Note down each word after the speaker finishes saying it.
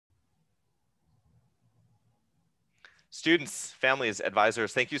Students, families,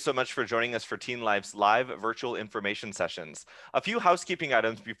 advisors, thank you so much for joining us for TeenLife's live virtual information sessions. A few housekeeping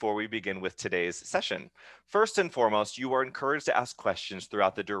items before we begin with today's session. First and foremost, you are encouraged to ask questions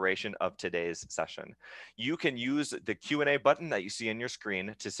throughout the duration of today's session. You can use the Q&A button that you see on your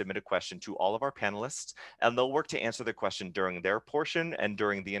screen to submit a question to all of our panelists, and they'll work to answer the question during their portion and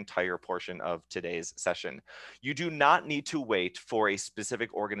during the entire portion of today's session. You do not need to wait for a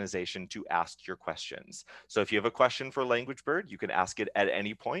specific organization to ask your questions. So if you have a question for LanguageBird, you can ask it at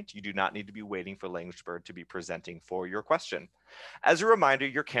any point. You do not need to be waiting for LanguageBird to be presenting for your question. As a reminder,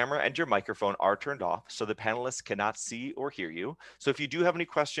 your camera and your microphone are turned off, so the panelists cannot see or hear you. So if you do have any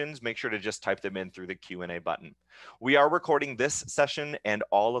questions, make sure to just type them in through the Q&A button. We are recording this session and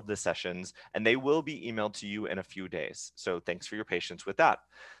all of the sessions, and they will be emailed to you in a few days. So thanks for your patience with that.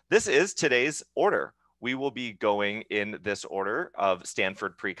 This is today's order. We will be going in this order of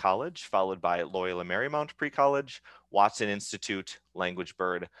Stanford Pre-College, followed by Loyola Marymount Pre-College, Watson Institute,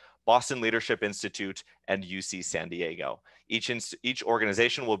 LanguageBird, Boston Leadership Institute, and UC San Diego. Each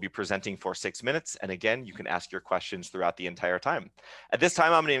organization will be presenting for 6 minutes. And again, you can ask your questions throughout the entire time. At this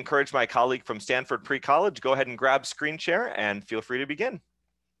time, I'm going to encourage my colleague from Stanford Pre-College, go ahead and grab screen share and feel free to begin.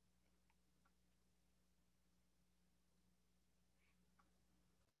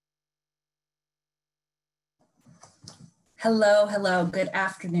 Hello, hello, good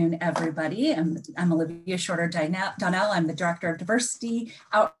afternoon, everybody. I'm Olivia Shorter-Donnell. I'm the Director of Diversity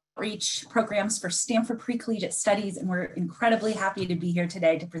Outreach Programs for Stanford Pre-Collegiate Studies, and we're incredibly happy to be here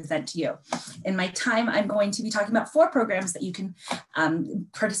today to present to you. In my time, I'm going to be talking about 4 programs that you can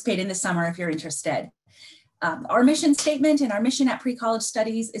participate in this summer if you're interested. Our mission statement and our mission at Pre-College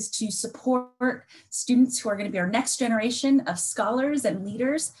Studies is to support students who are going to be our next generation of scholars and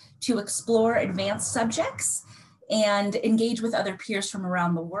leaders to explore advanced subjects and engage with other peers from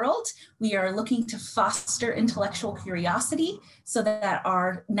around the world. We are looking to foster intellectual curiosity so that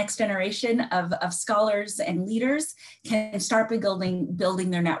our next generation of scholars and leaders can start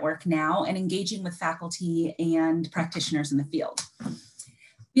building their network now and engaging with faculty and practitioners in the field.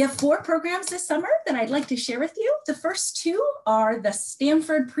 We have 4 programs this summer that I'd like to share with you. The first 2 are the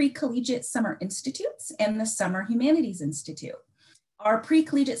Stanford Pre-Collegiate Summer Institutes and the Summer Humanities Institute. Our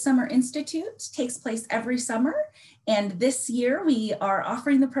Pre-Collegiate Summer Institute takes place every summer, and this year we are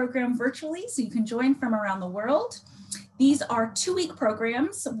offering the program virtually, so you can join from around the world. These are 2-week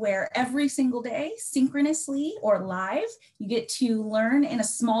programs where every single day, synchronously or live, you get to learn in a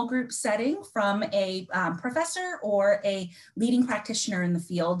small group setting from a professor or a leading practitioner in the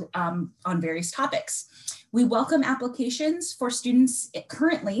field on various topics. We welcome applications for students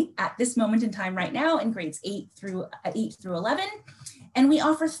currently at this moment in time right now in grades 8 through 11. And we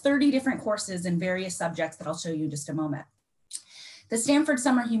offer 30 different courses in various subjects that I'll show you in just a moment. The Stanford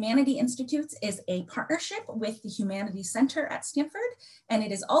Summer Humanity Institutes is a partnership with the Humanities Center at Stanford, and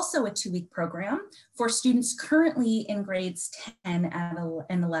it is also a 2-week program for students currently in grades 10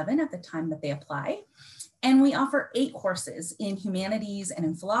 and 11 at the time that they apply. And we offer 8 courses in humanities and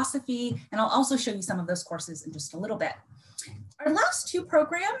in philosophy, and I'll also show you some of those courses in just a little bit. Our last 2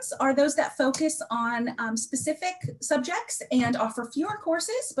 programs are those that focus on specific subjects and offer fewer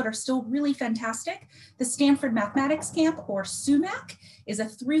courses, but are still really fantastic. The Stanford Mathematics Camp, or SUMAC, is a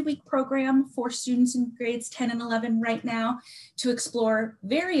 3-week program for students in grades 10 and 11 right now to explore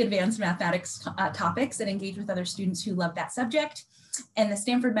very advanced mathematics topics and engage with other students who love that subject. And the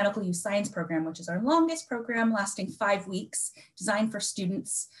Stanford Medical Youth Science Program, which is our longest program, lasting 5 weeks, designed for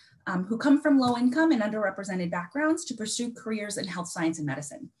students who come from low income and underrepresented backgrounds to pursue careers in health science and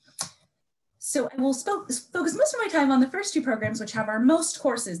medicine. So I will focus most of my time on the first 2 programs, which have our most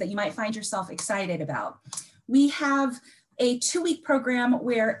courses that you might find yourself excited about. We have a 2-week program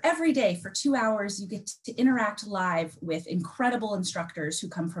where every day for 2 hours, you get to interact live with incredible instructors who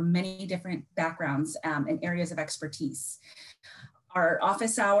come from many different backgrounds and areas of expertise. Our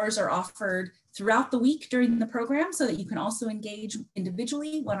office hours are offered throughout the week during the program so that you can also engage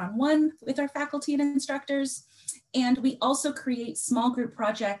individually, one-on-one with our faculty and instructors. And we also create small group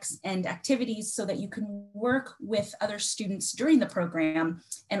projects and activities so that you can work with other students during the program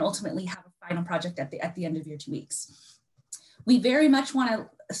and ultimately have a final project at the end of your 2 weeks. We very much want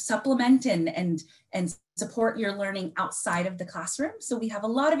to supplement and support your learning outside of the classroom. So we have a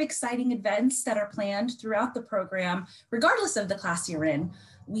lot of exciting events that are planned throughout the program, regardless of the class you're in.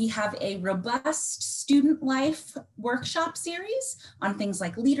 We have a robust student life workshop series on things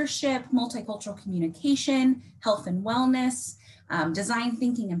like leadership, multicultural communication, health and wellness, design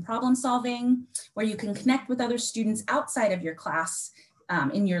thinking and problem solving, where you can connect with other students outside of your class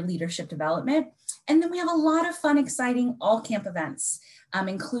in your leadership development. And then we have a lot of fun, exciting all camp events.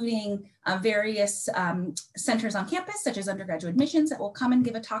 including various centers on campus, such as undergraduate admissions, that will come and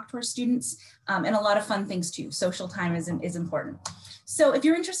give a talk to our students, and a lot of fun things too. Social time is important. So if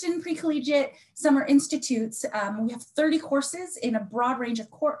you're interested in pre-collegiate summer institutes, we have 30 courses in a broad range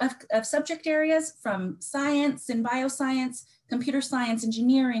of subject areas, from science and bioscience, computer science,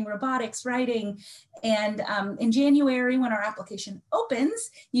 engineering, robotics, writing. And in January, when our application opens,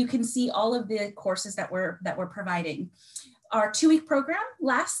 you can see all of the courses that we're providing. Our 2-week program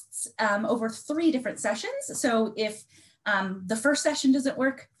lasts over 3 different sessions. So if the first session doesn't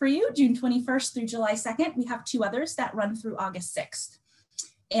work for you, June 21st through July 2nd, we have 2 others that run through August 6th.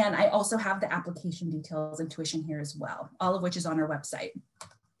 And I also have the application details and tuition here as well, all of which is on our website.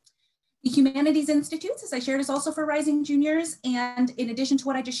 The Humanities Institutes, as I shared, is also for rising juniors. And in addition to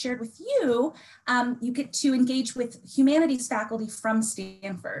what I just shared with you, you get to engage with humanities faculty from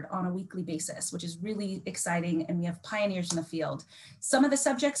Stanford on a weekly basis, which is really exciting. And we have pioneers in the field. Some of the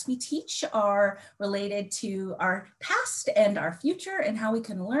subjects we teach are related to our past and our future and how we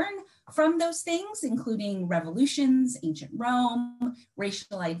can learn from those things, including revolutions, ancient Rome,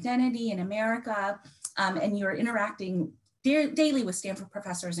 racial identity in America, and you're interacting daily with Stanford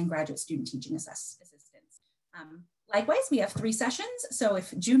professors and graduate student teaching assistants. Likewise, we have 3 sessions. So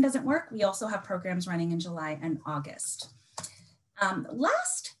if June doesn't work, we also have programs running in July and August.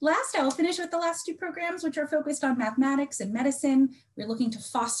 Last, I will finish with the last 2 programs, which are focused on mathematics and medicine. We're looking to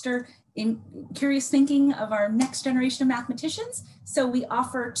foster curious thinking of our next generation of mathematicians. So we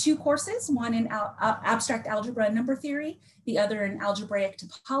offer 2 courses, one in abstract algebra and number theory, the other in algebraic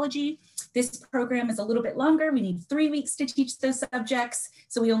topology. This program is a little bit longer. We need 3 weeks to teach those subjects.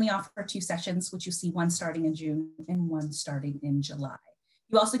 So we only offer 2 sessions, which you see one starting in June and one starting in July.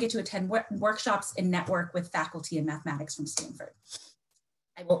 You also get to attend workshops and network with faculty in mathematics from Stanford.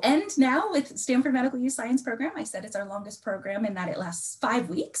 I will end now with Stanford Medical Use Science Program. I said it's our longest program in that it lasts 5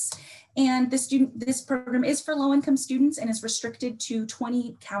 weeks. And this program is for low-income students and is restricted to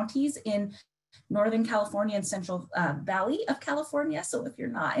 20 counties in Northern California and Central Valley of California. So if you're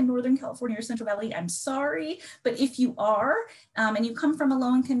not in Northern California or Central Valley, I'm sorry. But if you are, and you come from a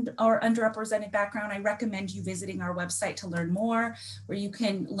low-income or underrepresented background, I recommend you visiting our website to learn more, where you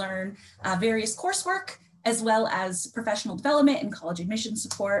can learn various coursework, as well as professional development and college admission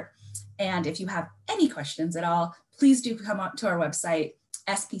support. And if you have any questions at all, please do come up to our website,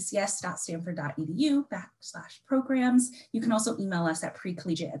 spcs.stanford.edu/programs. You can also email us at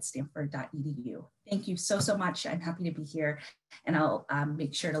precollegiate@stanford.edu. Thank you so much. I'm happy to be here, and I'll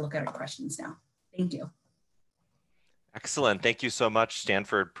make sure to look at our questions now. Thank you. Excellent. Thank you so much,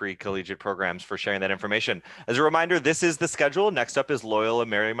 Stanford Pre-Collegiate Programs, for sharing that information. As a reminder, this is the schedule. Next up is Loyola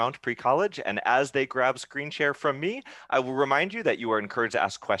Marymount Pre-College. And as they grab screen share from me, I will remind you that you are encouraged to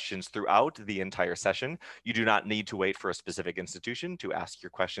ask questions throughout the entire session. You do not need to wait for a specific institution to ask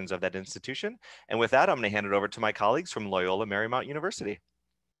your questions of that institution. And with that, I'm going to hand it over to my colleagues from Loyola Marymount University.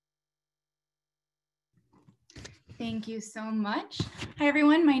 Thank you so much. Hi,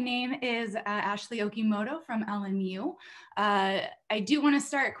 everyone. My name is Ashley Okimoto from LMU. I do want to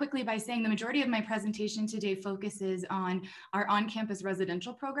start quickly by saying the majority of my presentation today focuses on our on-campus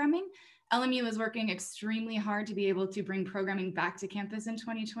residential programming. LMU is working extremely hard to be able to bring programming back to campus in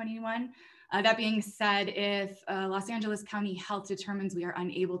 2021. That being said, if Los Angeles County Health determines we are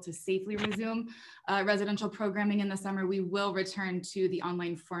unable to safely resume residential programming in the summer, we will return to the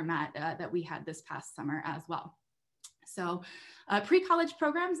online format that we had this past summer as well. So pre-college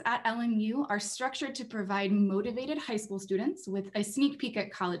programs at LMU are structured to provide motivated high school students with a sneak peek at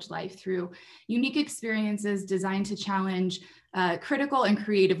college life through unique experiences designed to challenge critical and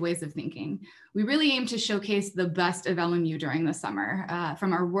creative ways of thinking. We really aim to showcase the best of LMU during the summer,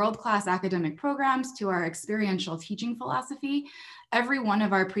 from our world-class academic programs to our experiential teaching philosophy. Every one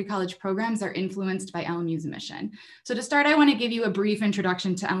of our pre-college programs are influenced by LMU's mission. So to start, I want to give you a brief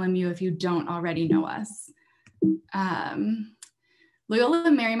introduction to LMU if you don't already know us.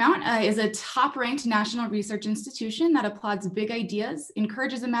 Loyola Marymount is a top-ranked national research institution that applauds big ideas,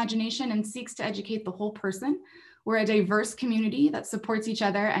 encourages imagination, and seeks to educate the whole person. We're a diverse community that supports each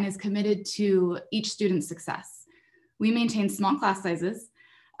other and is committed to each student's success. We maintain small class sizes,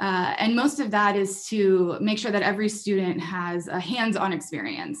 and most of that is to make sure that every student has a hands-on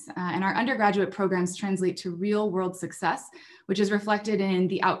experience. And our undergraduate programs translate to real-world success, which is reflected in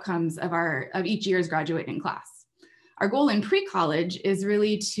the outcomes of each year's graduating class. Our goal in pre-college is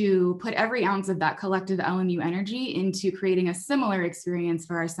really to put every ounce of that collective LMU energy into creating a similar experience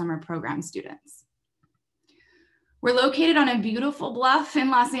for our summer program students. We're located on a beautiful bluff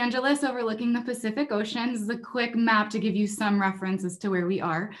in Los Angeles overlooking the Pacific Ocean. This is a quick map to give you some reference as to where we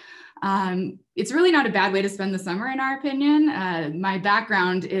are. It's really not a bad way to spend the summer, in our opinion. My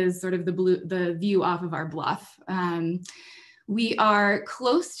background is sort of the view off of our bluff. We are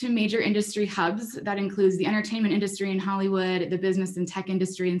close to major industry hubs. That includes the entertainment industry in Hollywood, the business and tech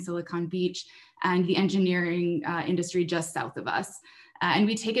industry in Silicon Beach, and the engineering industry just south of us. And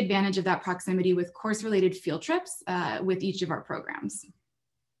we take advantage of that proximity with course-related field trips with each of our programs.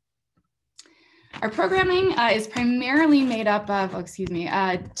 Our programming is primarily made up of,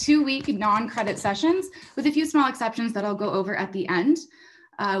 2-week non-credit sessions with a few small exceptions that I'll go over at the end.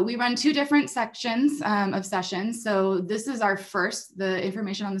 We run 2 different sections of sessions. So this is our first, the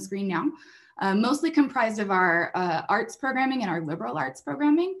information on the screen now, mostly comprised of our arts programming and our liberal arts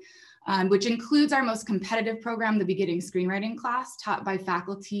programming. Which includes our most competitive program, the beginning screenwriting class, taught by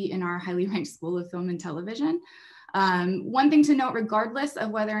faculty in our highly ranked School of Film and Television. One thing to note, regardless of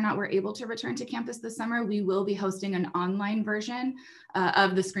whether or not we're able to return to campus this summer, we will be hosting an online version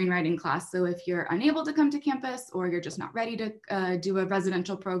of the screenwriting class. So if you're unable to come to campus or you're just not ready to do a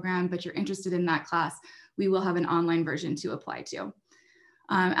residential program, but you're interested in that class, we will have an online version to apply to.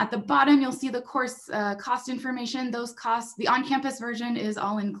 At the bottom, you'll see the course cost information. Those costs, the on-campus version is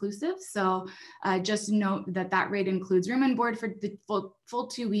all inclusive. So just note that that rate includes room and board for the full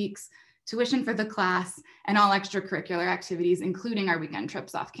 2 weeks, tuition for the class, and all extracurricular activities, including our weekend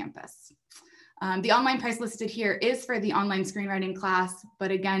trips off campus. The online price listed here is for the online screenwriting class,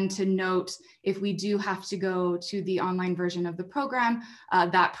 but again, to note, if we do have to go to the online version of the program,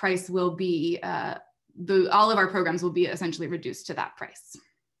 that price will be all of our programs will be essentially reduced to that price.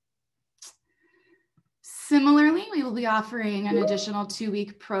 Similarly, we will be offering an additional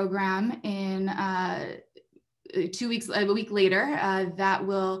 2-week program in 2 weeks, a week later, that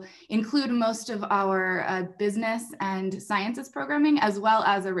will include most of our business and sciences programming, as well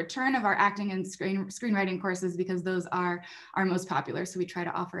as a return of our acting and screenwriting courses, because those are our most popular. So we try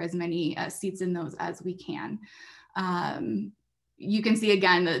to offer as many seats in those as we can. You can see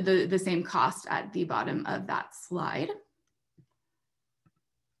again the same cost at the bottom of that slide.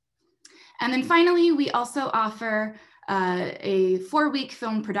 And then finally, we also offer a 4-week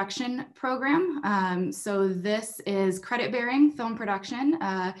film production program. So this is credit-bearing film production.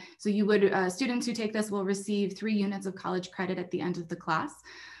 So you would, students who take this will receive 3 units of college credit at the end of the class.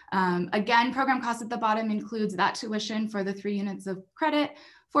 Again, program cost at the bottom includes that tuition for the 3 units of credit,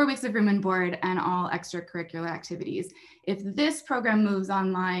 4 weeks of room and board, and all extracurricular activities. If this program moves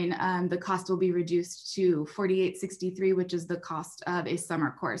online, the cost will be reduced to $48.63, which is the cost of a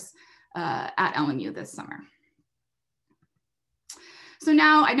summer course at LMU this summer. So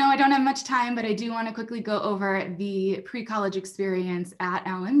now, I know I don't have much time, but I do want to quickly go over the pre-college experience at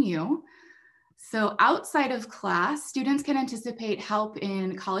LMU. So outside of class, students can anticipate help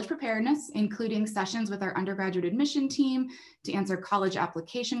in college preparedness, including sessions with our undergraduate admission team to answer college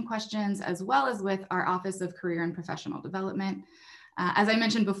application questions, as well as with our Office of Career and Professional Development. As I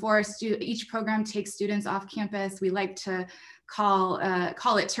mentioned before, each program takes students off campus. We like to call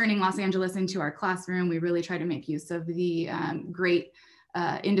it turning Los Angeles into our classroom. We really try to make use of the great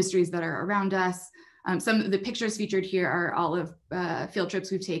industries that are around us. Some of the pictures featured here are all of field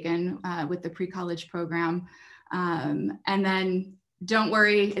trips we've taken with the pre-college program. And then don't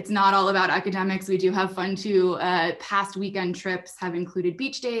worry, it's not all about academics. We do have fun too. Past weekend trips have included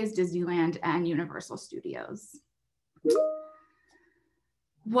beach days, Disneyland, and Universal Studios.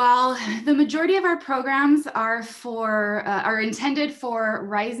 While the majority of our programs are intended for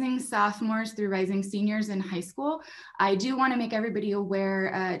rising sophomores through rising seniors in high school, I do want to make everybody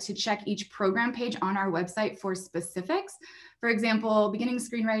aware to check each program page on our website for specifics. For example, beginning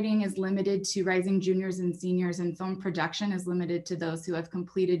screenwriting is limited to rising juniors and seniors, and film production is limited to those who have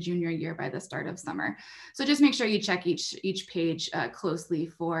completed junior year by the start of summer. So just make sure you check each page closely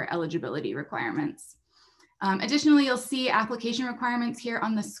for eligibility requirements. Additionally, you'll see application requirements here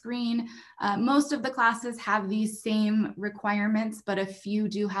on the screen. Most of the classes have these same requirements, but a few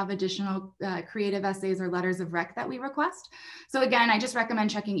do have additional creative essays or letters of rec that we request. So again, I just recommend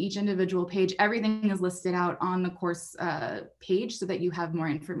checking each individual page. Everything is listed out on the course page so that you have more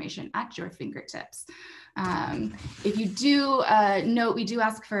information at your fingertips. If you do note, we do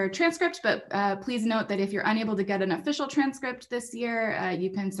ask for a transcript, but please note that if you're unable to get an official transcript this year,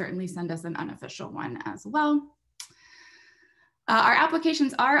 you can certainly send us an unofficial one as well. Our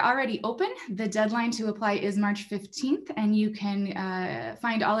applications are already open. The deadline to apply is March 15th, and you can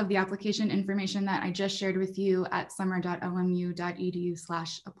find all of the application information that I just shared with you at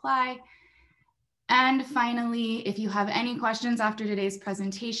summer.lmu.edu/apply. And finally, if you have any questions after today's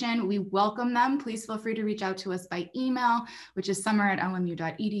presentation, we welcome them. Please feel free to reach out to us by email, which is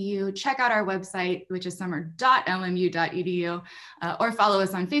summer@lmu.edu. Check out our website, which is summer.lmu.edu, or follow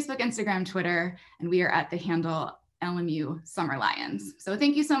us on Facebook, Instagram, Twitter, and we are at the handle LMU Summer Lions. So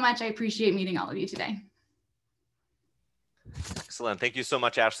thank you so much. I appreciate meeting all of you today. Excellent. Thank you so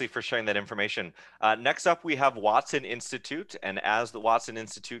much, Ashley, for sharing that information. Next up, we have Watson Institute. And as the Watson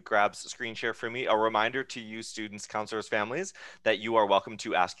Institute grabs screen share for me, a reminder to you students, counselors, families, that you are welcome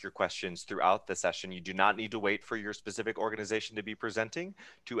to ask your questions throughout the session. You do not need to wait for your specific organization to be presenting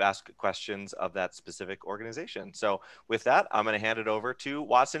to ask questions of that specific organization. So with that, I'm going to hand it over to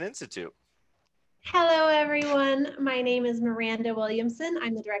Watson Institute. Hello, everyone. My name is Miranda Williamson.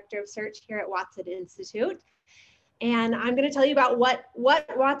 I'm the Director of Search here at Watson Institute. And I'm going to tell you about what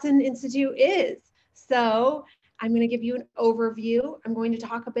Watson Institute is. So I'm going to give you an overview. I'm going to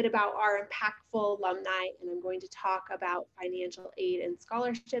talk a bit about our impactful alumni, and I'm going to talk about financial aid and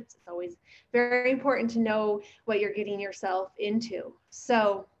scholarships. It's always very important to know what you're getting yourself into.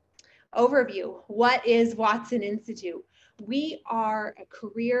 So overview, what is Watson Institute? We are a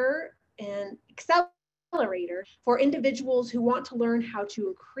career and accelerator for individuals who want to learn how to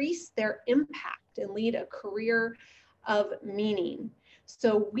increase their impact and lead a career of meaning.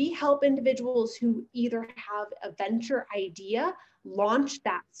 So we help individuals who either have a venture idea, launch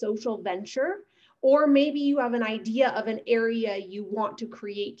that social venture, or maybe you have an idea of an area you want to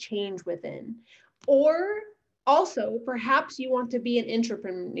create change within. Or also, perhaps you want to be an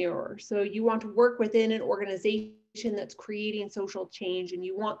entrepreneur. So you want to work within an organization that's creating social change and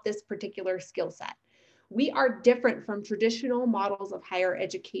you want this particular skill set. We are different from traditional models of higher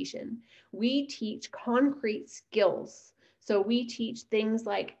education. We teach concrete skills. So we teach things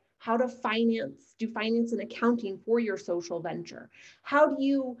like how to do finance and accounting for your social venture. How do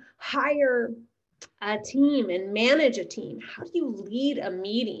you hire a team and manage a team? How do you lead a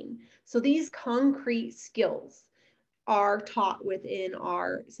meeting? So these concrete skills are taught within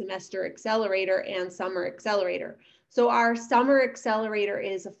our semester accelerator and summer accelerator. So our summer accelerator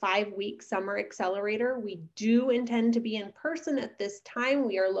is a 5-week summer accelerator. We do intend to be in person at this time.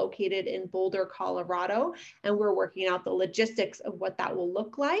 We are located in Boulder, Colorado, and we're working out the logistics of what that will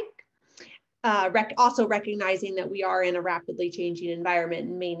look like. Also recognizing that we are in a rapidly changing environment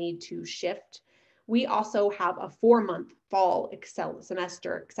and may need to shift. We also have a 4-month fall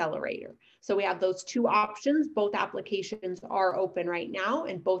semester accelerator. So we have those two options. Both applications are open right now,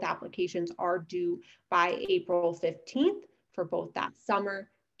 and both applications are due by April 15th for both that summer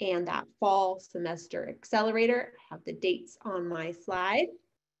and that fall semester accelerator. I have the dates on my slide.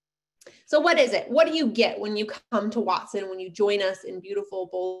 So what is it? What do you get when you come to Watson, when you join us in beautiful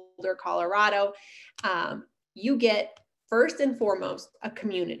Boulder, Colorado? You get, first and foremost, a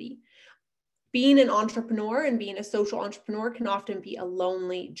community. Being an entrepreneur and being a social entrepreneur can often be a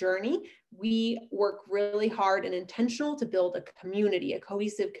lonely journey. We work really hard and intentional to build a community, a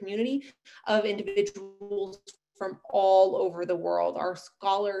cohesive community of individuals from all over the world. Our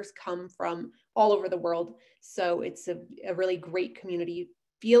scholars come from all over the world, so it's a really great community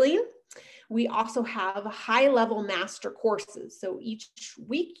feeling. We also have high-level master courses. So each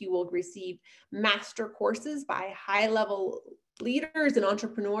week you will receive master courses by high-level leaders and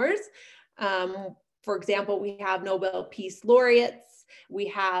entrepreneurs. For example, we have Nobel Peace Laureates. We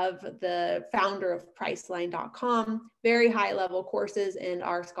have the founder of Priceline.com, very high level courses, and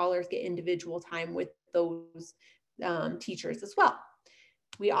our scholars get individual time with those teachers as well.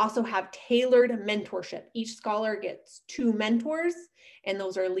 We also have tailored mentorship. Each scholar gets 2 mentors, and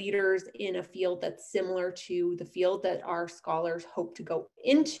those are leaders in a field that's similar to the field that our scholars hope to go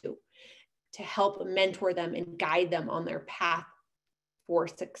into, to help mentor them and guide them on their path for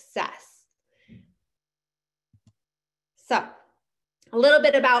success. So a little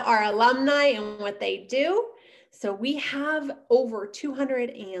bit about our alumni and what they do. So we have over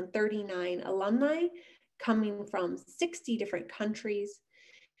 239 alumni coming from 60 different countries.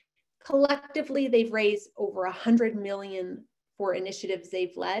 Collectively, they've raised over 100 million for initiatives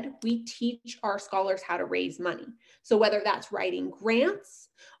they've led. We teach our scholars how to raise money. So whether that's writing grants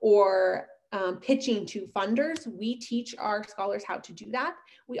or pitching to funders, we teach our scholars how to do that.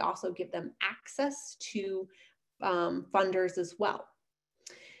 We also give them access to funders as well.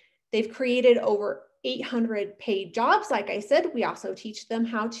 They've created over 800 paid jobs. Like I said, we also teach them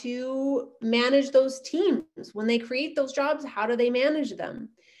how to manage those teams. When they create those jobs, how do they manage them?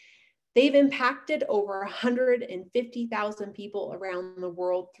 They've impacted over 150,000 people around the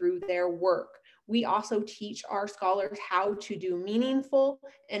world through their work. We also teach our scholars how to do meaningful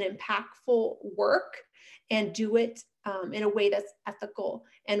and impactful work and do it in a way that's ethical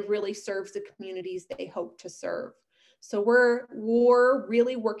and really serves the communities they hope to serve. So we're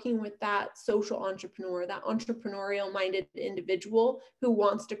really working with that social entrepreneur, that entrepreneurial minded individual who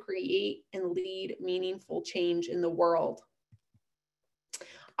wants to create and lead meaningful change in the world.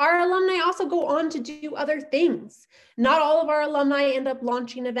 Our alumni also go on to do other things. Not all of our alumni end up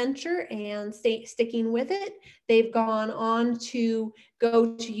launching a venture and sticking with it. They've gone on to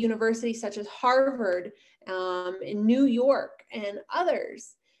go to universities such as Harvard, in New York, and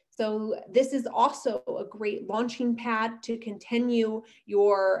others. So this is also a great launching pad to continue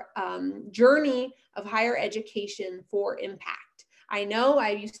your journey of higher education for impact. I know I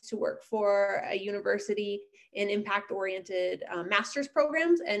used to work for a university in impact-oriented master's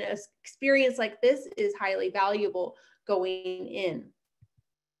programs, and an experience like this is highly valuable going in.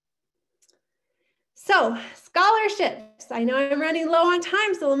 So scholarships, I know I'm running low on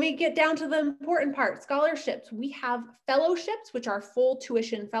time, so let me get down to the important part. Scholarships, we have fellowships, which are full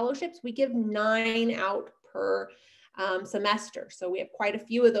tuition fellowships. We give 9 out per semester, so we have quite a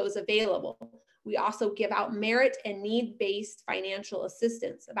few of those available. We also give out merit and need-based financial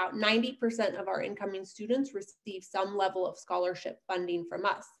assistance. About 90% of our incoming students receive some level of scholarship funding from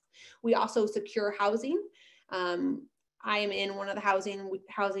us. We also secure housing. I am in one of the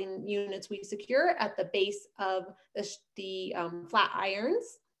housing units we secure at the base of the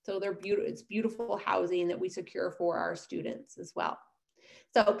Flatirons. So they're beautiful. It's beautiful housing that we secure for our students as well.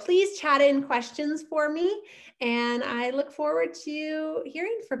 So please chat in questions for me, and I look forward to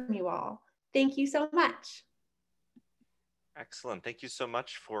hearing from you all. Thank you so much. Excellent. Thank you so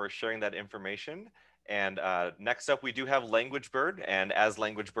much for sharing that information. And next up, we do have LanguageBird. And as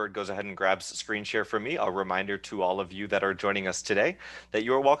LanguageBird goes ahead and grabs screen share from me, a reminder to all of you that are joining us today that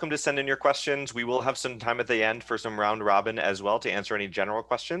you are welcome to send in your questions. We will have some time at the end for some round robin as well to answer any general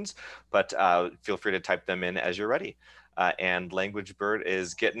questions, but feel free to type them in as you're ready. And LanguageBird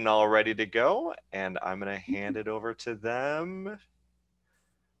is getting all ready to go. And I'm going to hand it over to them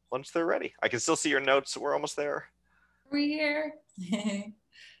once they're ready. I can still see your notes. We're almost there. We're here.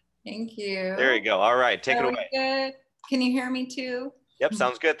 Thank you. There you go. All right, take it away. Good. Can you hear me too? Yep,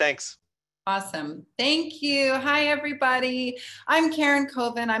 sounds good. Thanks. Awesome. Thank you. Hi, everybody. I'm Karen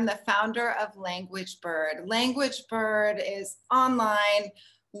Coven. I'm the founder of LanguageBird. LanguageBird is online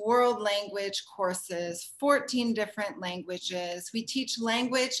world language courses, 14 different languages. We teach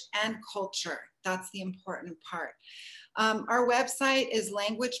language and culture. That's the important part. Our website is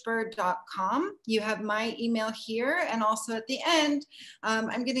languagebird.com. You have my email here, and also at the end,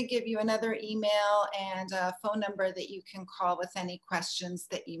 I'm going to give you another email and a phone number that you can call with any questions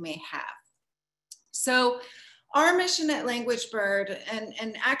that you may have. So our mission at LanguageBird,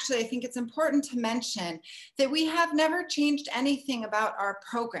 and actually I think it's important to mention that we have never changed anything about our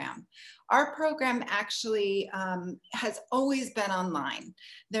program. Our program actually has always been online.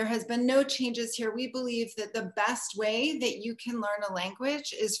 There has been no changes here. We believe that the best way that you can learn a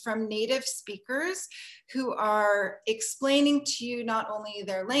language is from native speakers who are explaining to you not only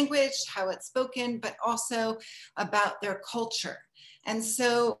their language, how it's spoken, but also about their culture. And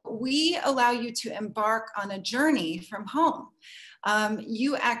so we allow you to embark on a journey from home.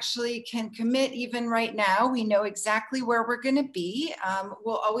 You actually can commit even right now. We know exactly where we're going to be.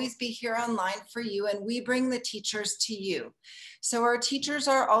 We'll always be here online for you, and we bring the teachers to you. So our teachers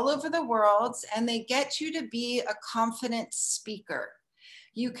are all over the world, and they get you to be a confident speaker.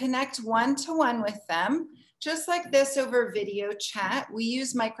 You connect one-to-one with them, just like this over video chat. We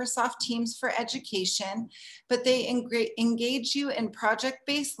use Microsoft Teams for education, but they engage you in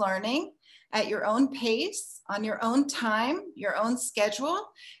project-based learning at your own pace, on your own time, your own schedule,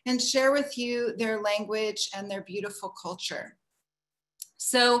 and share with you their language and their beautiful culture.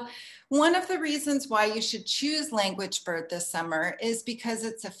 So one of the reasons why you should choose LanguageBird this summer is because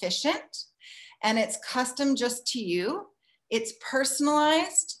it's efficient and it's custom just to you. It's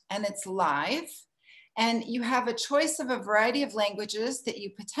personalized and it's live. And you have a choice of a variety of languages that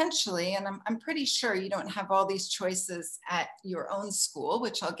you potentially, and I'm pretty sure you don't have all these choices at your own school,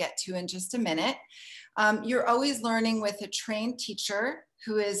 which I'll get to in just a minute. You're always learning with a trained teacher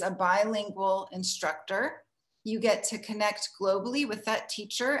who is a bilingual instructor. You get to connect globally with that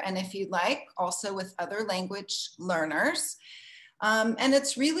teacher, and if you'd like, also with other language learners. And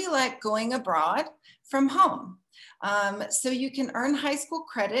it's really like going abroad from home. So you can earn high school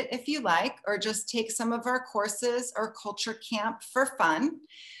credit if you like, or just take some of our courses or culture camp for fun.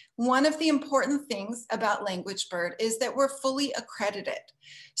 One of the important things about LanguageBird is that we're fully accredited.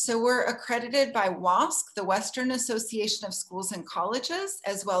 So we're accredited by WASC, the Western Association of Schools and Colleges,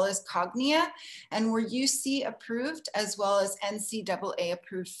 as well as Cognia, and we're UC approved as well as NCAA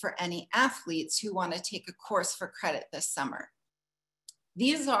approved for any athletes who want to take a course for credit this summer.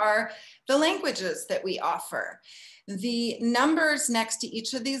 These are the languages that we offer. The numbers next to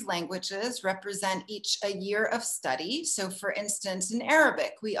each of these languages represent each a year of study. So for instance, in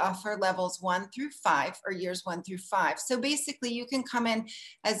Arabic, we offer levels 1 through 5 or years 1 through 5. So basically you can come in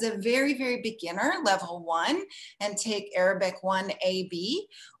as a very, very beginner, level 1, and take Arabic 1AB,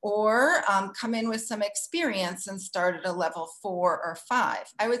 or come in with some experience and start at a level 4 or 5.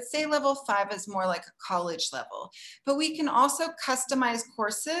 I would say level 5 is more like a college level, but we can also customize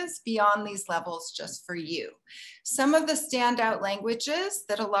courses beyond these levels just for you. Some of the standout languages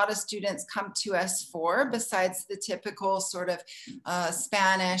that a lot of students come to us for, besides the typical sort of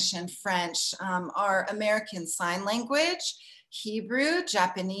Spanish and French, are American Sign Language, Hebrew,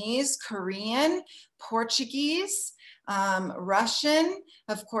 Japanese, Korean, Portuguese, Russian,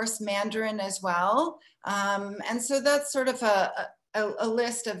 of course, Mandarin as well. And so that's sort of a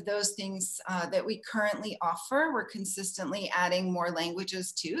list of those things that we currently offer. We're consistently adding more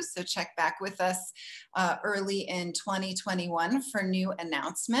languages too, so check back with us early in 2021 for new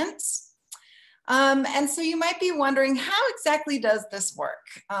announcements. And so you might be wondering, how exactly does this work?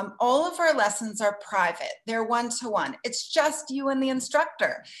 All of our lessons are private. They're one-to-one. It's just you and the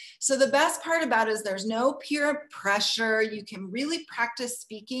instructor. So the best part about it is there's no peer pressure. You can really practice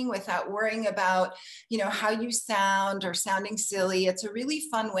speaking without worrying about, how you sound or sounding silly. It's a really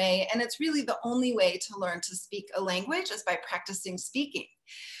fun way. And it's really the only way to learn to speak a language is by practicing speaking.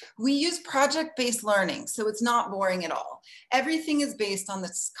 We use project-based learning, so it's not boring at all. Everything is based on the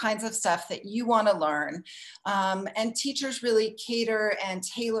kinds of stuff that you want to learn, and teachers really cater and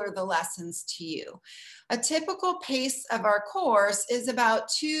tailor the lessons to you. A typical pace of our course is about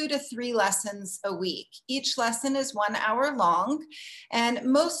 2 to 3 lessons a week. Each lesson is 1 hour long, and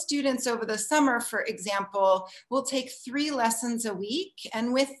most students over the summer, for example, will take 3 lessons a week,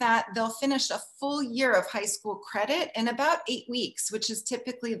 and with that, they'll finish a full year of high school credit in about 8 weeks, which is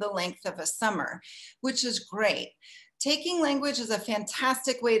typically the length of a summer, which is great. Taking language is a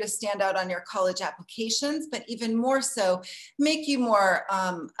fantastic way to stand out on your college applications, but even more so, make you more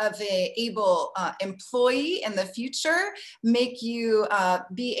of an able employee in the future, make you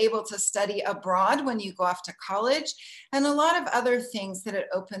be able to study abroad when you go off to college, and a lot of other things that it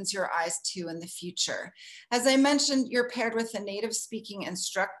opens your eyes to in the future. As I mentioned, you're paired with a native speaking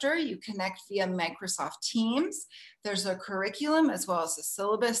instructor. You connect via Microsoft Teams. There's a curriculum as well as a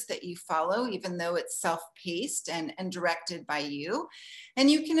syllabus that you follow, even though it's self-paced and directed by you. And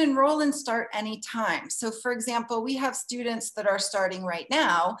you can enroll and start anytime. So for example, we have students that are starting right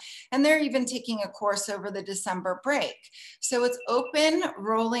now, and they're even taking a course over the December break. So it's open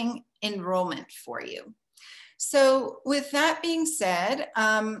rolling enrollment for you. So with that being said,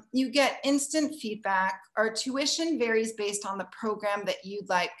 you get instant feedback. Our tuition varies based on the program that you'd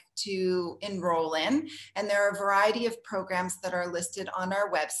like to enroll in. And there are a variety of programs that are listed on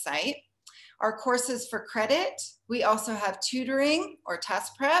our website. Our courses for credit, we also have tutoring or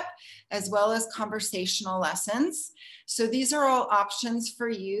test prep, as well as conversational lessons. So these are all options for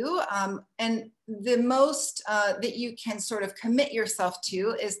you. And the most that you can sort of commit yourself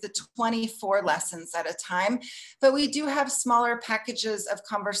to is the 24 lessons at a time. But we do have smaller packages of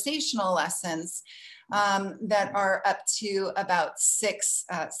conversational lessons that are up to about six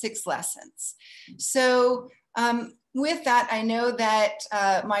lessons. So with that, I know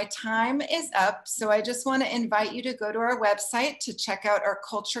that my time is up, so I just want to invite you to go to our website to check out our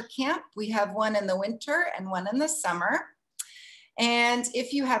culture camp. We have one in the winter and one in the summer. And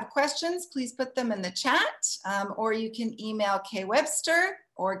if you have questions, please put them in the chat, or you can email Kay Webster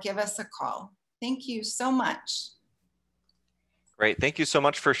or give us a call. Thank you so much. Great, thank you so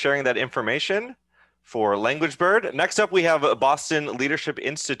much for sharing that information for LanguageBird. Next up, we have Boston Leadership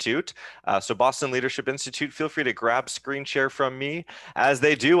Institute. So Boston Leadership Institute, feel free to grab screen share from me. As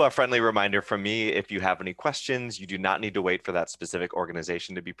they do, a friendly reminder from me, if you have any questions, you do not need to wait for that specific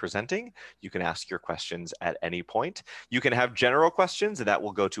organization to be presenting. You can ask your questions at any point. You can have general questions, and that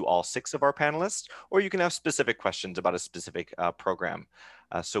will go to all 6 of our panelists, or you can have specific questions about a specific program.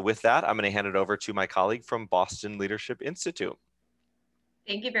 So with that, I'm going to hand it over to my colleague from Boston Leadership Institute.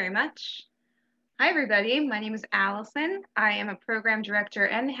 Thank you very much. Hi, everybody. My name is Allison. I am a program director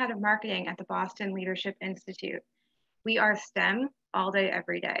and the head of marketing at the Boston Leadership Institute. We are STEM all day,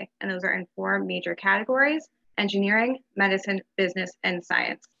 every day, and those are in 4 major categories: engineering, medicine, business, and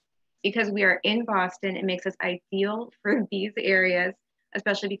science. Because we are in Boston, it makes us ideal for these areas.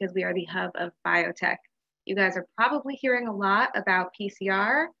 especially because we are the hub of biotech. You guys are probably hearing a lot about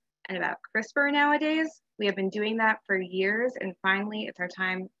PCR and about CRISPR nowadays. We have been doing that for years, and finally it's our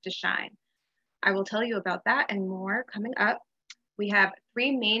time to shine. I will tell you about that and more coming up. We have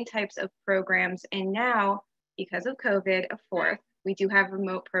 3 main types of programs, and now, because of COVID, a 4th. We do have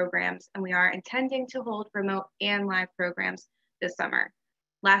remote programs, and we are intending to hold remote and live programs this summer.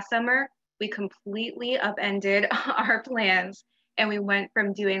 Last summer, we completely upended our plans, and we went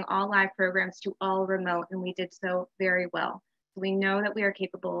from doing all live programs to all remote, and we did so very well. We know that we are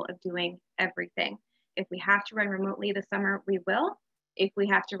capable of doing everything. If we have to run remotely this summer, we will. If we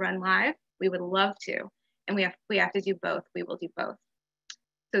have to run live, we would love to. And we have to do both, we will do both.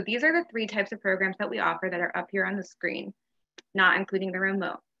 So these are the 3 types of programs that we offer that are up here on the screen, not including the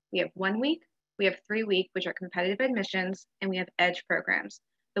remote. We have 1 week, we have 3 week, which are competitive admissions, and we have EDGE programs.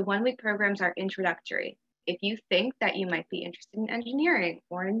 The 1 week programs are introductory. If you think that you might be interested in engineering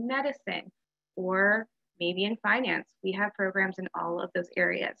or in medicine or maybe in finance, we have programs in all of those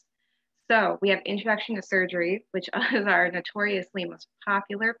areas. So we have Introduction to Surgery, which is our notoriously most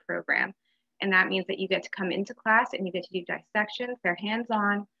popular program. And that means that you get to come into class and you get to do dissections. They're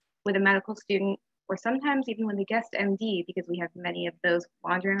hands-on with a medical student, or sometimes even with a guest MD, because we have many of those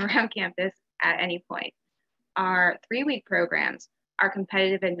wandering around campus at any point. Our 3 week programs are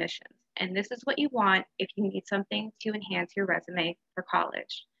competitive admissions. And this is what you want if you need something to enhance your resume for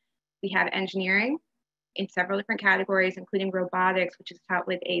college. We have engineering in several different categories, including robotics, which is taught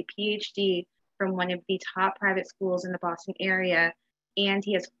with a PhD from one of the top private schools in the Boston area. And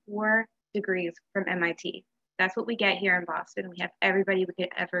he has 4 degrees from MIT. That's what we get here in Boston. We have everybody we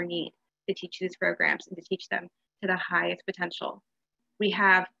could ever need to teach these programs and to teach them to the highest potential. We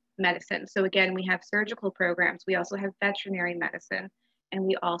have medicine. So again, we have surgical programs. We also have veterinary medicine, and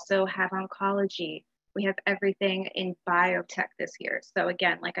we also have oncology. We have everything in biotech this year. So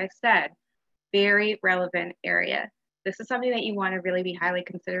again, like I said, very relevant area. This is something that you want to really be highly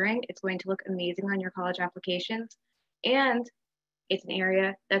considering. It's going to look amazing on your college applications, and it's an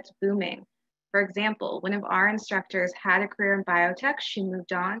area that's booming. For example, one of our instructors had a career in biotech. She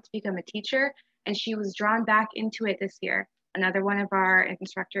moved on to become a teacher, and she was drawn back into it this year. Another one of our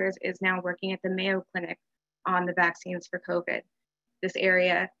instructors is now working at the Mayo Clinic on the vaccines for COVID. This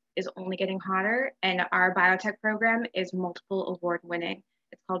area is only getting hotter, and our biotech program is multiple award winning.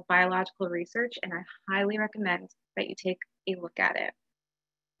 It's called Biological Research, and I highly recommend that you take a look at it.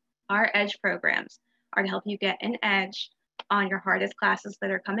 Our EDGE programs are to help you get an edge on your hardest classes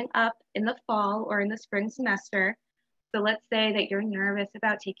that are coming up in the fall or in the spring semester. So let's say that you're nervous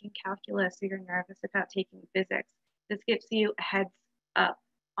about taking calculus or you're nervous about taking physics. This gives you a heads up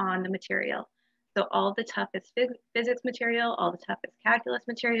on the material. So all the toughest physics material, all the toughest calculus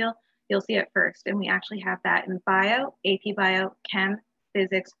material, you'll see it first. And we actually have that in bio, AP bio, chem,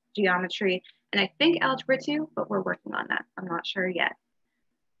 physics, geometry, and I think algebra too, but we're working on that. I'm not sure yet.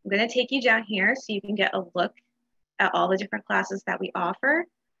 I'm going to take you down here so you can get a look at all the different classes that we offer.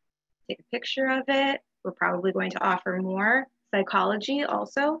 Take a picture of it. We're probably going to offer more. Psychology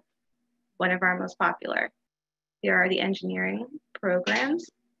also, one of our most popular. Here are the engineering programs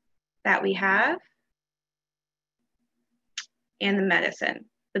that we have, and the medicine.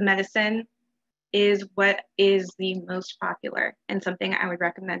 The medicine is what is the most popular and something I would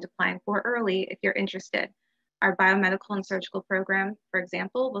recommend applying for early if you're interested. Our biomedical and surgical program, for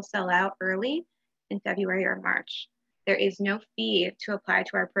example, will sell out early in February or March. There is no fee to apply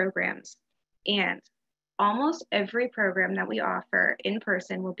to our programs, and almost every program that we offer in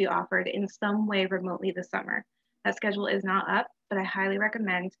person will be offered in some way remotely this summer. That schedule is not up, but I highly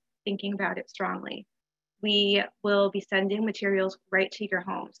recommend thinking about it strongly. We will be sending materials right to your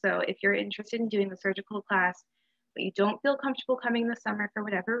home. So if you're interested in doing the surgical class, but you don't feel comfortable coming this summer for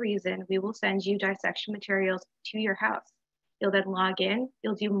whatever reason, we will send you dissection materials to your house. You'll then log in,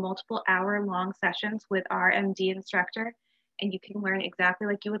 you'll do multiple hour-long sessions with our MD instructor, and you can learn exactly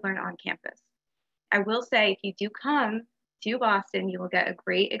like you would learn on campus. I will say, if you do come to Boston, you will get a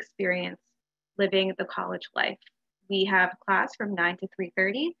great experience living the college life. We have class from 9 to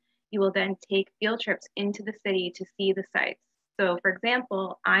 3:30. You will then take field trips into the city to see the sites. So for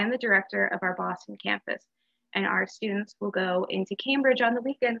example, I'm the director of our Boston campus, and our students will go into Cambridge on the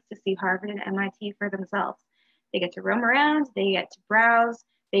weekends to see Harvard and MIT for themselves. They get to roam around, they get to browse,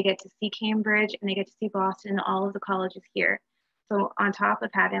 they get to see Cambridge, and they get to see Boston and all of the colleges here. So on top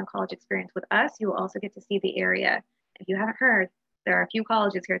of having a college experience with us, you will also get to see the area. If you haven't heard, there are a few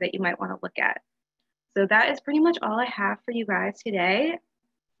colleges here that you might want to look at. So that is pretty much all I have for you guys today.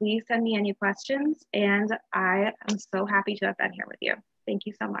 Please send me any questions, and I am so happy to have been here with you. Thank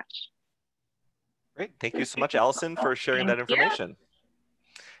you so much. Great. Thank you so much, Allison, for sharing that information.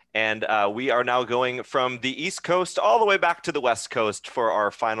 And we are now going from the East Coast all the way back to the West Coast for our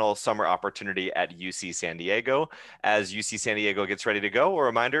final summer opportunity at UC San Diego. As UC San Diego gets ready to go, a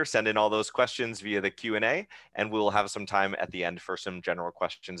reminder, send in all those questions via the Q&A, and we'll have some time at the end for some general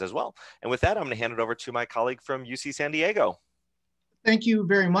questions as well. And with that, I'm going to hand it over to my colleague from UC San Diego. Thank you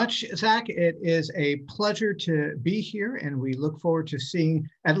very much, Zach. It is a pleasure to be here, and we look forward to seeing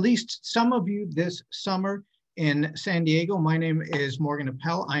at least some of you this summer in San Diego. My name is Morgan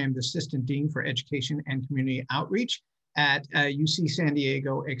Appel. I am the Assistant Dean for Education and Community Outreach at UC San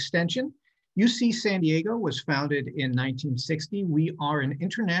Diego Extension. UC San Diego was founded in 1960. We are an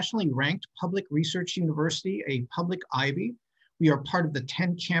internationally ranked public research university, a public Ivy. We are part of the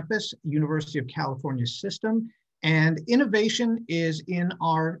 10-campus University of California system, and innovation is in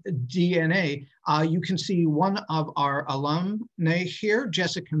our DNA. You can see one of our alumni here,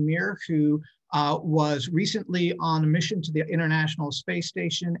 Jessica Meir, who was recently on a mission to the International Space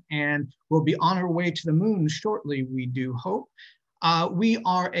Station and will be on her way to the moon shortly, we do hope. We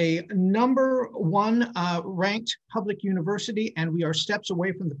are a #1 ranked public university, and we are steps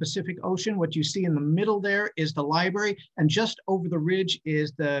away from the Pacific Ocean. What you see in the middle there is the library, and just over the ridge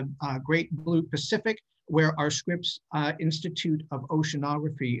is the Great Blue Pacific, where our Scripps Institute of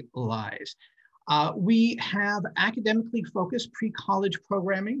Oceanography lies. We have academically focused pre-college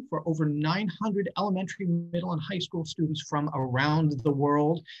programming for over 900 elementary, middle, and high school students from around the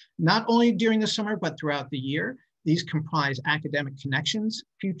world, not only during the summer, but throughout the year. These comprise academic connections,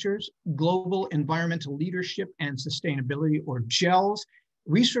 futures, global environmental leadership and sustainability, or GELS,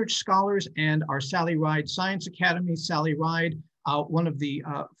 research scholars, and our Sally Ride Science Academy. Sally Ride, one of the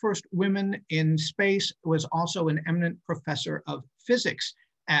first women in space, was also an eminent professor of physics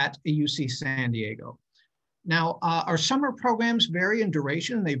at UC San Diego. Now, our summer programs vary in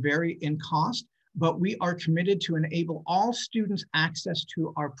duration, they vary in cost, but we are committed to enable all students access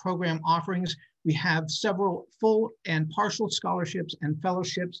to our program offerings. We have several full and partial scholarships and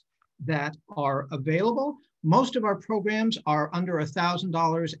fellowships that are available. Most of our programs are under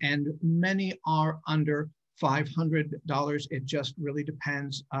 $1,000 and many are under $500. It just really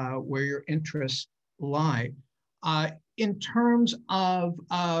depends where your interests lie. In terms of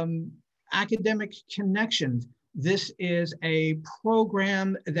academic connections, this is a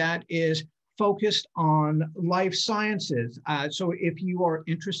program that is focused on life sciences. So if you are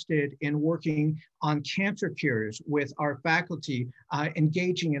interested in working on cancer cures with our faculty,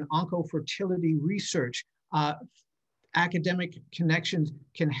 engaging in oncofertility research, academic connections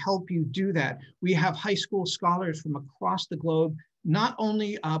can help you do that. We have high school scholars from across the globe not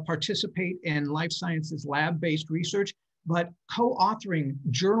only participate in life sciences lab-based research, but co-authoring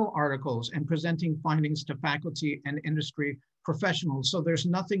journal articles and presenting findings to faculty and industry professionals. So there's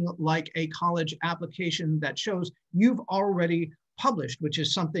nothing like a college application that shows you've already published, which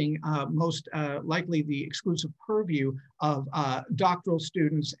is something most likely the exclusive purview of doctoral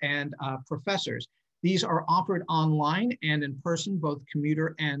students and professors. These are offered online and in person, both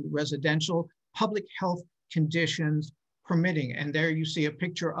commuter and residential, public health conditions permitting. And there you see a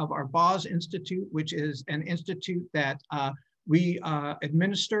picture of our Boz Institute, which is an institute that we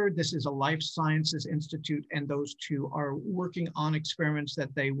administer. This is a life sciences institute, and those two are working on experiments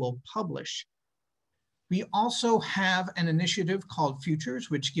that they will publish. We also have an initiative called Futures,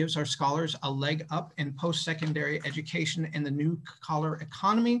 which gives our scholars a leg up in post-secondary education in the new collar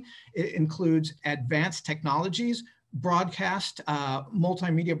economy. It includes advanced technologies, broadcast,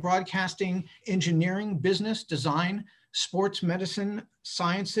 multimedia broadcasting, engineering, business, design, sports medicine,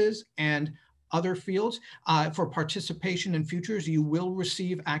 sciences, and other fields. For participation in Futures, you will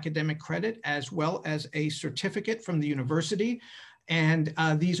receive academic credit as well as a certificate from the university. And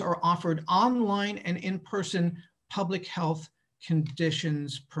these are offered online and in person, public health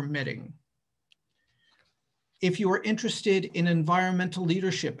conditions permitting. If you are interested in environmental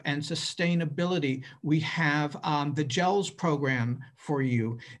leadership and sustainability, we have the GELS program for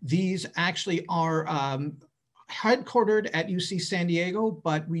you. These actually are headquartered at UC San Diego,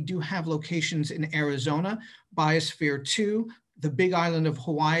 but we do have locations in Arizona, Biosphere 2, the Big Island of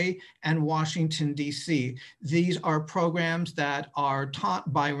Hawaii, and Washington, DC. These are programs that are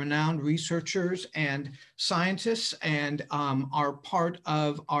taught by renowned researchers and scientists and are part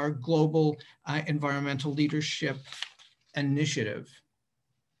of our global environmental leadership initiative.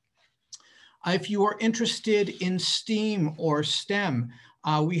 If you are interested in STEAM or STEM,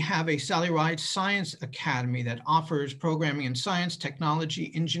 we have a Sally Ride Science Academy that offers programming in science,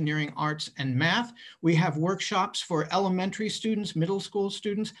 technology, engineering, arts, and math. We have workshops for elementary students, middle school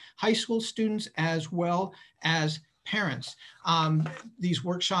students, high school students, as well as parents. These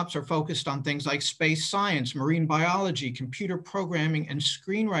workshops are focused on things like space science, marine biology, computer programming, and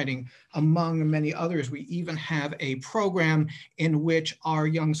screenwriting, among many others. We even have a program in which our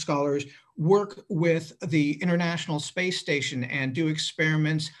young scholars work with the International Space Station and do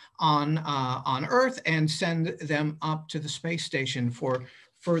experiments on Earth and send them up to the space station for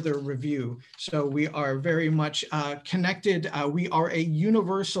further review. So we are very much connected. We are a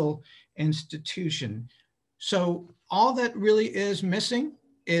universal institution. So all that really is missing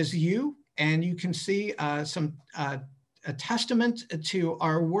is you, and you can see a testament to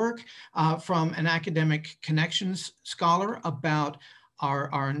our work from an academic connections scholar about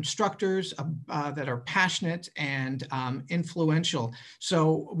our instructors that are passionate and influential.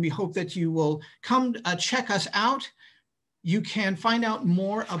 So we hope that you will come check us out. You can find out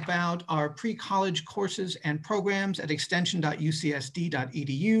more about our pre-college courses and programs at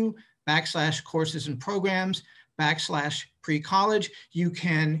extension.ucsd.edu/courses and programs/pre-college. You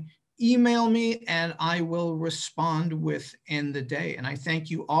can email me and I will respond within the day. And I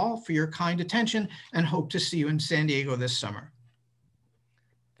thank you all for your kind attention and hope to see you in San Diego this summer.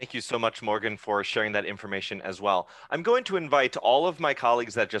 Thank you so much, Morgan, for sharing that information as well. I'm going to invite all of my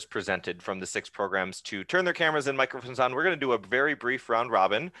colleagues that just presented from the 6 programs to turn their cameras and microphones on. We're going to do a very brief round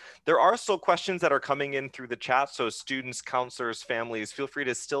robin. There are still questions that are coming in through the chat, so students, counselors, families, feel free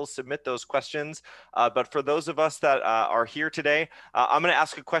to still submit those questions. But for those of us that are here today, I'm going to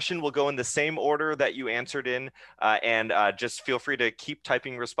ask a question. We'll go in the same order that you answered in, and just feel free to keep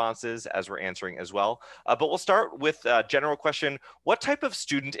typing responses as we're answering as well. But we'll start with a general question. What type of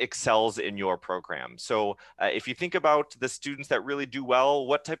student excels in your program? So if you think about the students that really do well,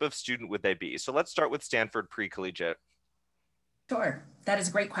 what type of student would they be? So let's start with Stanford Pre-Collegiate. Sure, that is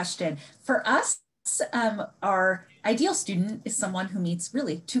a great question. For us, our ideal student is someone who meets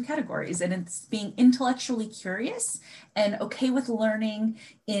really 2 categories, and it's being intellectually curious and okay with learning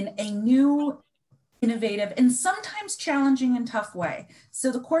in a new, innovative, and sometimes challenging and tough way.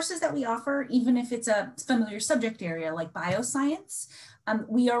 So the courses that we offer, even if it's a familiar subject area like bioscience,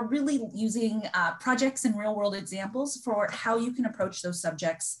 we are really using projects and real world examples for how you can approach those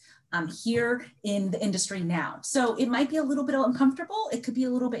subjects here in the industry now. So it might be a little bit uncomfortable. It could be a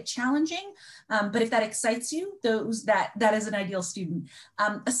little bit challenging, but if that excites you, that is an ideal student.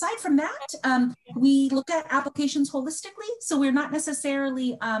 Aside from that, we look at applications holistically. So we're not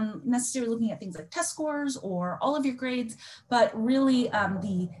necessarily looking at things like test scores or all of your grades, but really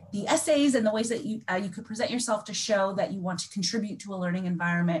the essays and the ways that you could present yourself to show that you want to contribute to a learning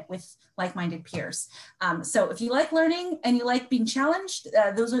environment with like-minded peers. So if you like learning and you like being challenged,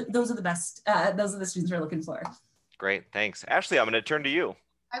 those are the best. Those are the students we're looking for. Great, thanks. Ashley, I'm going to turn to you.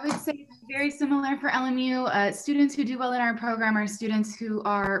 I would say very similar for LMU. Students who do well in our program are students who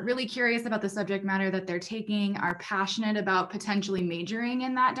are really curious about the subject matter that they're taking, are passionate about potentially majoring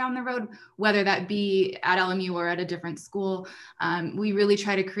in that down the road, whether that be at LMU or at a different school. We really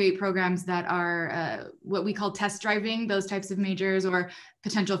try to create programs that are what we call test driving those types of majors or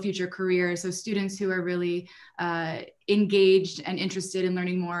potential future careers. So students who are really engaged and interested in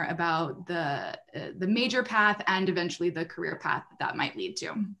learning more about the major path and eventually the career path that might lead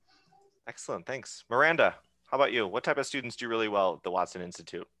to. Excellent, thanks. Miranda, how about you? What type of students do really well at the Watson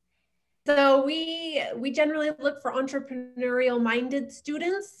Institute? So we generally look for entrepreneurial minded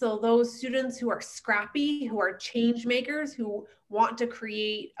students. So those students who are scrappy, who are change makers, who want to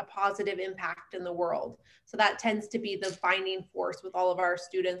create a positive impact in the world. So that tends to be the binding force with all of our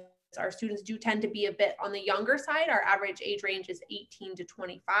students. Our students do tend to be a bit on the younger side. Our average age range is 18 to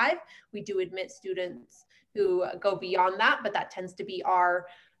 25. We do admit students who go beyond that, but that tends to be our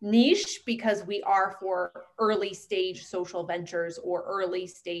niche because we are for early stage social ventures or early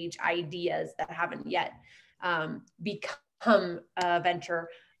stage ideas that haven't yet become a venture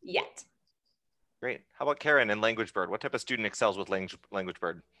yet. Great. How about Karen and LanguageBird? What type of student excels with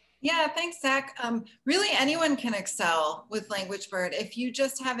LanguageBird? Yeah, thanks, Zach. Really, anyone can excel with LanguageBird. If you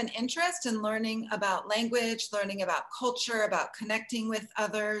just have an interest in learning about language, learning about culture, about connecting with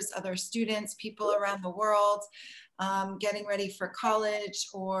others, other students, people around the world, getting ready for college,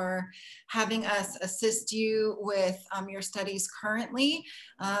 or having us assist you with your studies currently.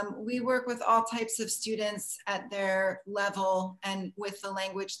 We work with all types of students at their level and with the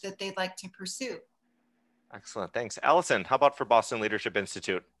language that they'd like to pursue. Excellent, thanks. Allison, how about for Boston Leadership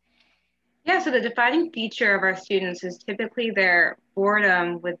Institute? Yeah, so the defining feature of our students is typically their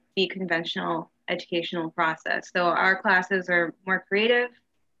boredom with the conventional educational process. So our classes are more creative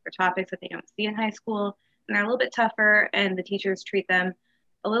for topics that they don't see in high school, and they're a little bit tougher, and the teachers treat them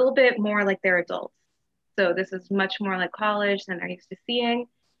a little bit more like they're adults. So this is much more like college than they're used to seeing.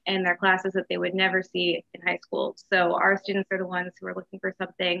 in their classes that they would never see in high school. So our students are the ones who are looking for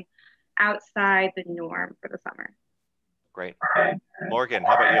something outside the norm for the summer. Great. Morgan,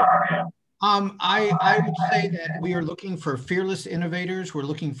 how about you? I would say that we are looking for fearless innovators. We're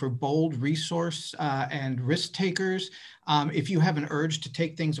looking for bold resource and risk takers. If you have an urge to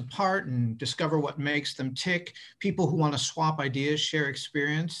take things apart and discover what makes them tick, people who want to swap ideas, share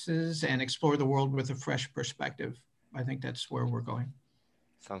experiences, and explore the world with a fresh perspective. I think that's where we're going.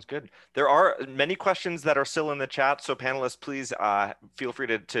 Sounds good. There are many questions that are still in the chat, so panelists, please feel free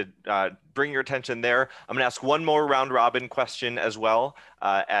to bring your attention there. I'm going to ask one more round robin question as well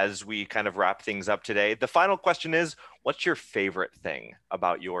as we kind of wrap things up today. The final question is, what's your favorite thing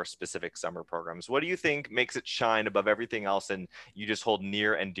about your specific summer programs? What do you think makes it shine above everything else and you just hold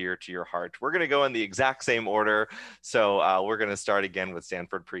near and dear to your heart? We're going to go in the exact same order, so we're going to start again with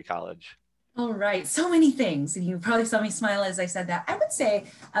Stanford Pre-College. All right, so many things, and you probably saw me smile as I said that. I would say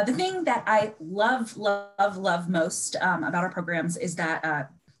the thing that I love most about our programs is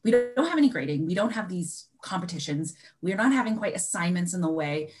that we don't have any grading. We don't have these competitions. We're not having quite assignments in the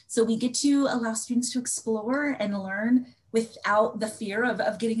way. So we get to allow students to explore and learn without the fear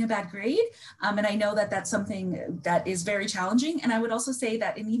of getting a bad grade. And I know that that's something that is very challenging. And I would also say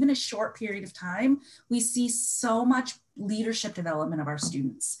that in even a short period of time, we see so much leadership development of our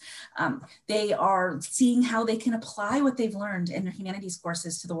students. They are seeing how they can apply what they've learned in their humanities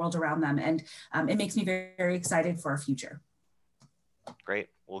courses to the world around them. And it makes me very, very excited for our future. Great.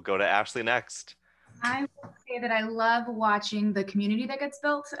 We'll go to Ashley next. I will say that I love watching the community that gets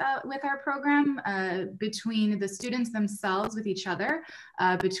built with our program between the students themselves with each other,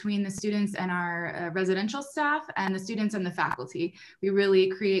 between the students and our residential staff, and the students and the faculty. We really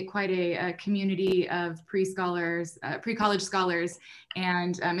create quite a community of pre-college scholars,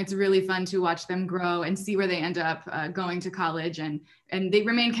 and it's really fun to watch them grow and see where they end up going to college, and they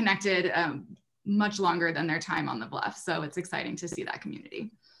remain connected much longer than their time on the bluff. So it's exciting to see that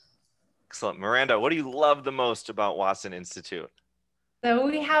community. Excellent. Miranda, what do you love the most about Watson Institute? So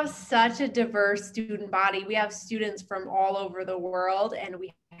we have such a diverse student body. We have students from all over the world, and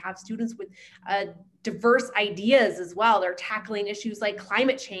we have students with diverse ideas as well. They're tackling issues like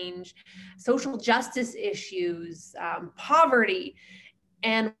climate change, social justice issues, poverty.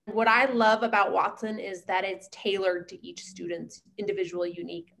 And what I love about Watson is that it's tailored to each student's individual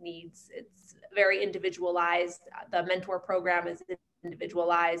unique needs. It's very individualized. The mentor program is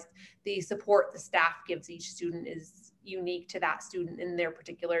individualized. The support the staff gives each student is unique to that student and their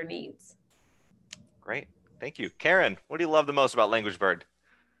particular needs. Great. Thank you. Karen, what do you love the most about LanguageBird?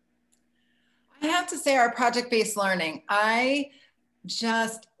 I have to say our project-based learning. I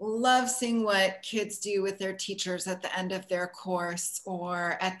just love seeing what kids do with their teachers at the end of their course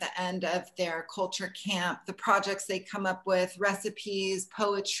or at the end of their culture camp, the projects they come up with, recipes,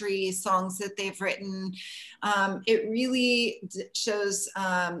 poetry, songs that they've written. It really shows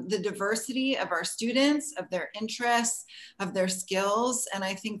the diversity of our students, of their interests, of their skills. And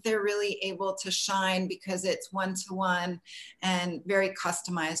I think they're really able to shine because it's one-to-one and very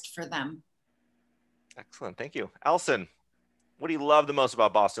customized for them. Excellent. Thank you. Allison, what do you love the most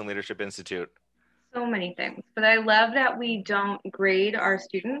about Boston Leadership Institute? So many things, but I love that we don't grade our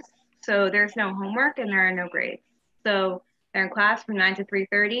students. So there's no homework and there are no grades. So they're in class from 9 to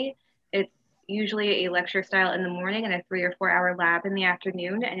 3:30. It's usually a lecture style in the morning and a 3 or 4 hour lab in the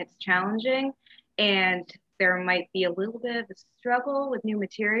afternoon. And it's challenging. And there might be a little bit of a struggle with new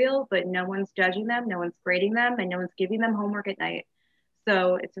material, but no one's judging them, no one's grading them, and no one's giving them homework at night.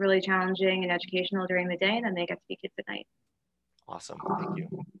 So it's really challenging and educational during the day, and then they get to be kids at night. Awesome. Thank you.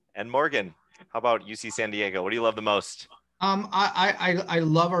 And Morgan, how about UC San Diego? What do you love the most? I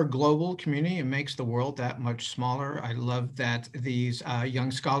love our global community. It makes the world that much smaller. I love that these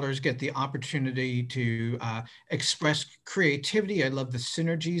young scholars get the opportunity to express creativity. I love the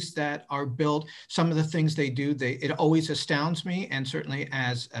synergies that are built. Some of the things they do, it always astounds me. And certainly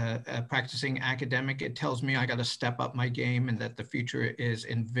as a practicing academic, it tells me I got to step up my game and that the future is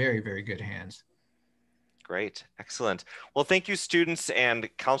in very, very good hands. Great. Excellent. Well, thank you, students and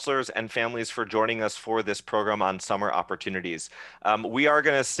counselors and families, for joining us for this program on summer opportunities. We are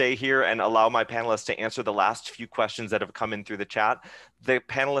going to stay here and allow my panelists to answer the last few questions that have come in through the chat. The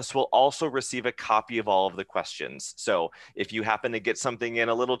panelists will also receive a copy of all of the questions. So if you happen to get something in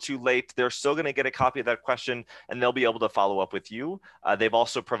a little too late, they're still going to get a copy of that question and they'll be able to follow up with you. They've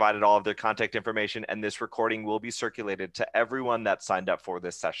also provided all of their contact information, and this recording will be circulated to everyone that signed up for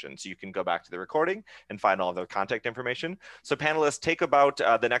this session. So you can go back to the recording and find all of their contact information. So panelists, take about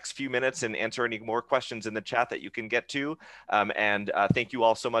the next few minutes and answer any more questions in the chat that you can get to. Thank you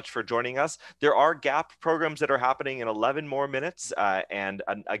all so much for joining us. There are gap programs that are happening in 11 more minutes.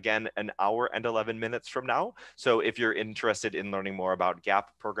 again, an hour and 11 minutes from now. So if you're interested in learning more about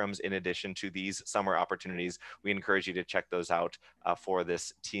GAP programs in addition to these summer opportunities, we encourage you to check those out for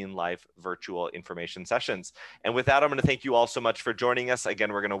this TeenLife virtual information sessions. And with that, I'm going to thank you all so much for joining us.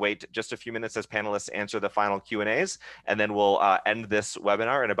 Again, we're going to wait just a few minutes as panelists answer the final Q&As, and then we'll end this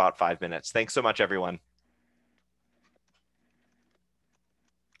webinar in about 5 minutes. Thanks so much, everyone.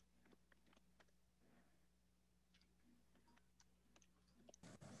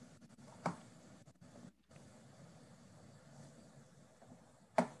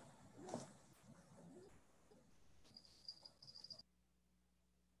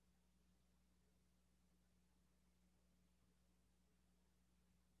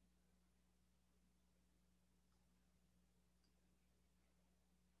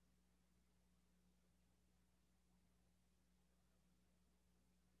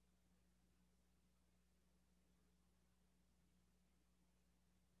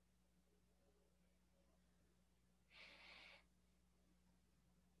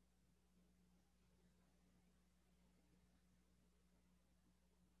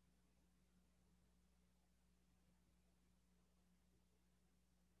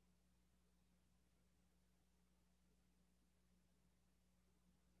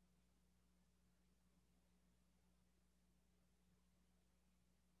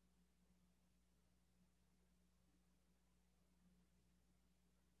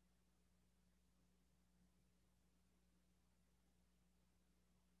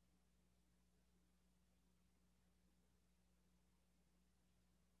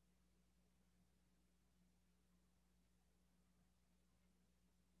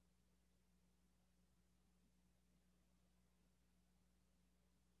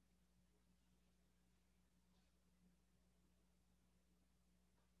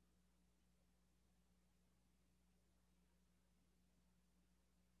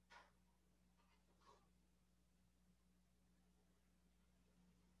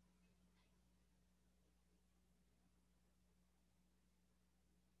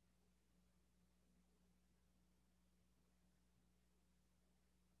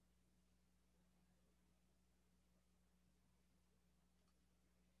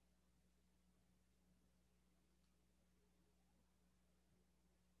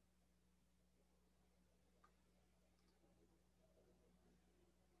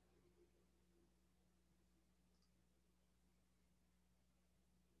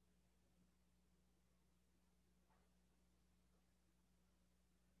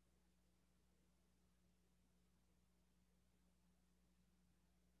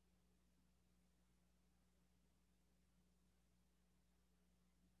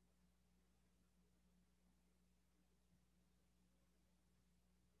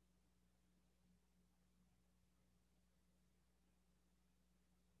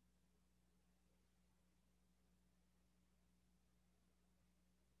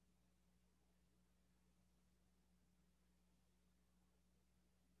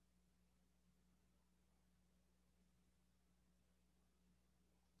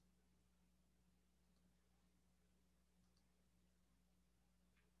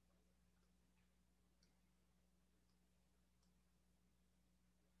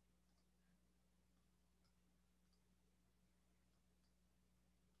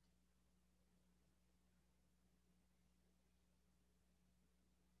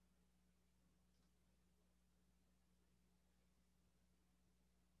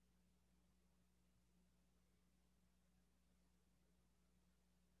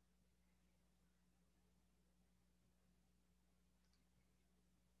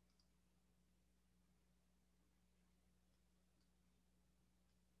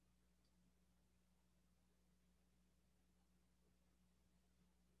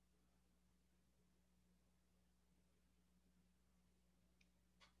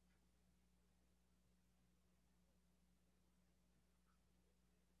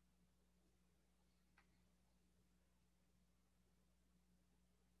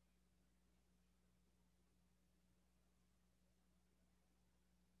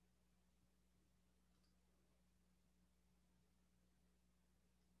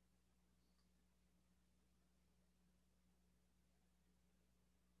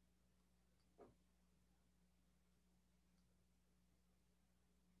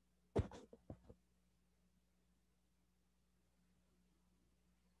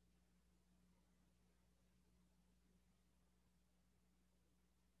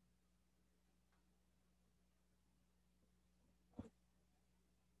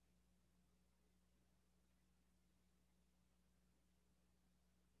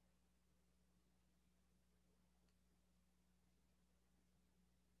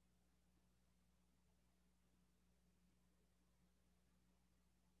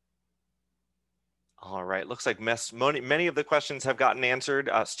 All right, looks like many of the questions have gotten answered.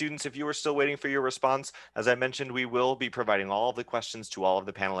 Students, if you are still waiting for your response, as I mentioned, we will be providing all of the questions to all of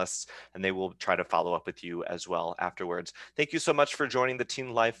the panelists, and they will try to follow up with you as well afterwards. Thank you so much for joining the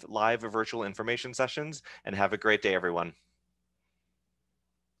TeenLife live virtual information sessions, and have a great day, everyone.